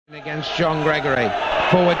Against John Gregory,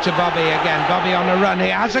 forward to Bobby again. Bobby on a run,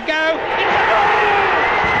 he has a go. Oh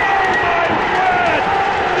my word!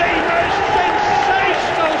 The most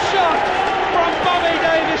sensational shot from Bobby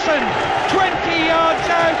Davison. 20 yards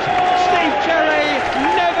out. Steve Cherry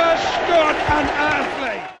never stood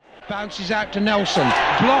unearthly. Bounces out to Nelson,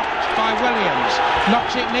 blocked by Williams,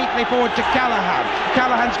 knocks it neatly forward to Callaghan.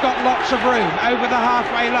 Callaghan's got lots of room over the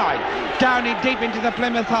halfway line, down in deep into the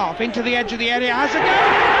Plymouth half, into the edge of the area, has a go,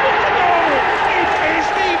 and it's a goal! It is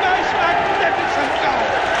the most magnificent goal!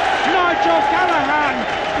 Nigel Callaghan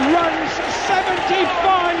runs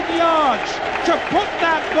 75 yards to put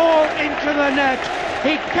that ball into the net.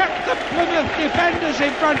 He kept the Plymouth defenders in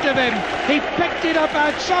front of him. He picked it up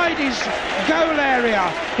outside his goal area.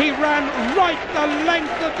 He ran right the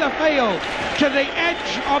length of the field to the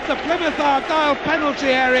edge of the Plymouth Argyle penalty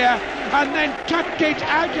area and then tucked it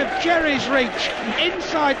out of Cherry's reach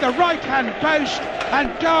inside the right-hand post, and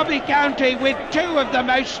Derby County with two of the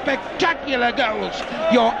most spectacular goals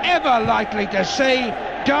you're ever likely to see.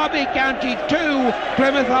 Derby County 2,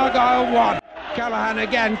 Plymouth Argyle 1. Callaghan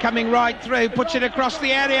again coming right through, puts it across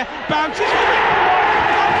the area, bounces for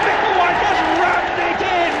Micklewhite has rammed it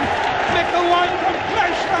in. Micklewhite from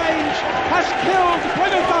close range has killed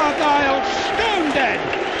Plymouth Argyle stone dead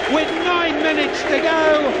with 9 minutes to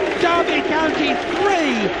go. Derby County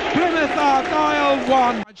 3, Plymouth Argyle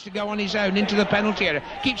 1. Tries to go on his own into the penalty area,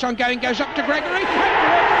 keeps on going, goes up to Gregory, and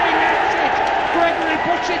Gregory nets it. Gregory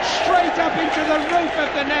puts it straight up into the roof of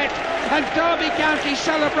the net, and Derby County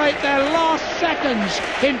celebrate their last seconds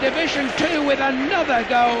in Division 2 with another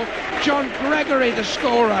goal. John Gregory the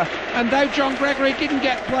scorer, and though John Gregory didn't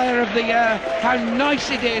get Player of the Year, how nice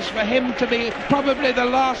it is for him to be probably the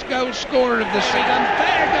last goal scorer of the season. And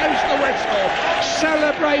there goes the whistle.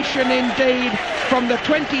 Celebration indeed from the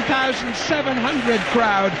 20,700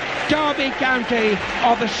 crowd. Derby County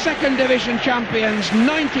are the second division champions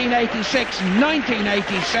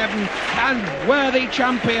 1986-1987, and worthy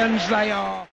champions they are.